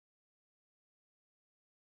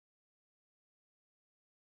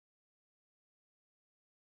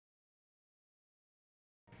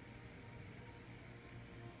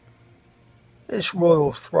This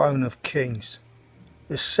royal throne of kings,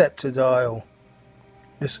 this sceptered isle,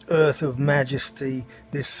 this earth of majesty,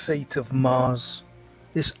 this seat of Mars,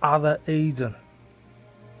 this other Eden,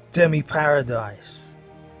 demi-paradise,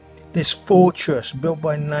 this fortress built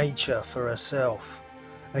by nature for herself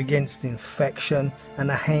against infection and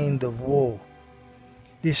a hand of war,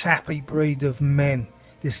 this happy breed of men,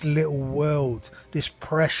 this little world, this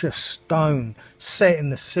precious stone set in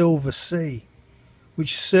the silver sea,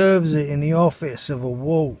 which serves it in the office of a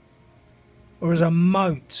wall, or as a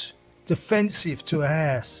moat defensive to a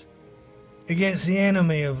house against the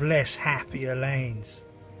enemy of less happier lands.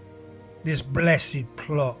 This blessed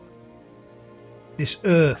plot, this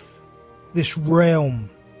earth, this realm,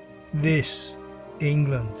 this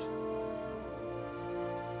England.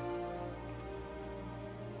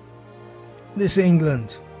 This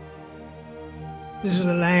England, this is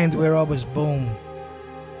the land where I was born.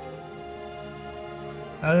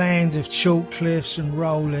 A land of chalk cliffs and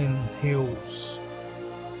rolling hills.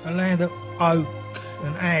 A land of oak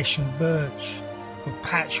and ash and birch, of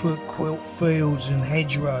patchwork quilt fields and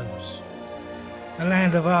hedgerows. A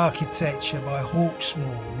land of architecture by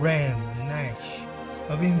Hawksmoor, Wren and Nash.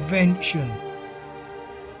 Of invention,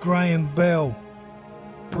 Graham Bell,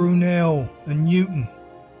 Brunel and Newton.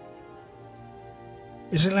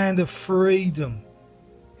 It's a land of freedom,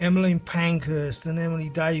 Emmeline Pankhurst and Emily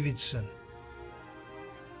Davidson,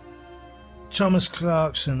 Thomas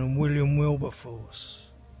Clarkson and William Wilberforce.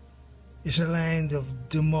 It's a land of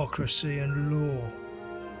democracy and law.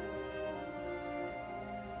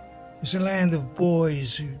 It's a land of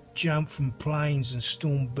boys who jump from plains and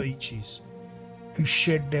storm beaches, who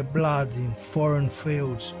shed their blood in foreign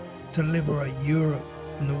fields to liberate Europe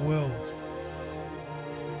and the world.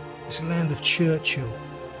 It's a land of Churchill.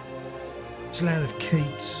 It's a land of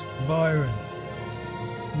Keats, Byron,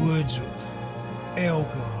 Wordsworth,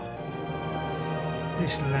 Elgar.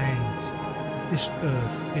 This land, this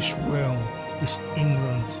earth, this realm, this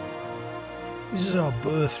England, this is our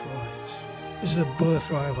birthright. This is the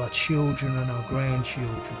birthright of our children and our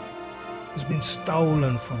grandchildren. It's been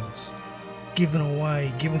stolen from us, given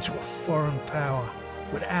away, given to a foreign power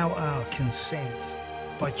without our consent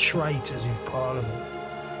by traitors in Parliament.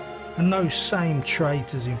 And those same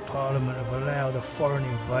traitors in Parliament have allowed a foreign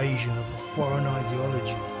invasion of a foreign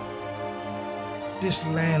ideology. This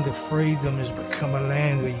land of freedom has become a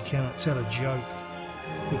land where you cannot tell a joke,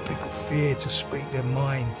 where people fear to speak their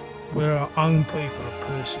mind, where our own people are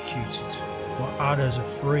persecuted, while others are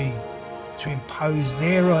free to impose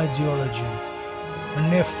their ideology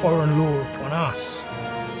and their foreign law upon us.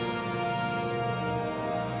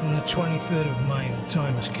 On the 23rd of May, the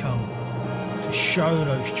time has come to show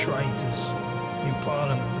those traitors in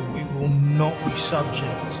Parliament that we will not be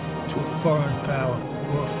subject to a foreign power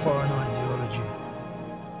or a foreign ideology.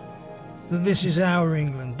 That this is our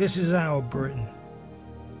England, this is our Britain,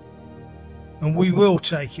 and we will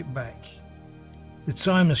take it back. The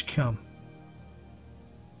time has come.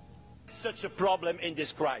 Such a problem in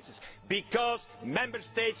this crisis because member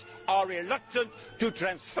states are reluctant to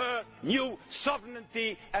transfer new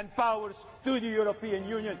sovereignty and powers to the European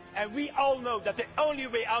Union, and we all know that the only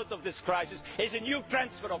way out of this crisis is a new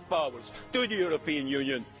transfer of powers to the European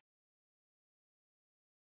Union.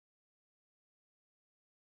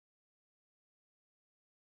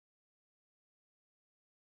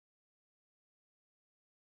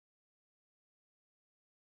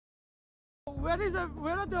 Where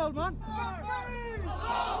are they all, man?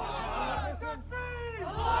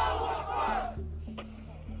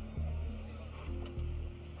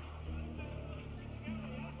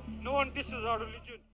 No one disses our religion.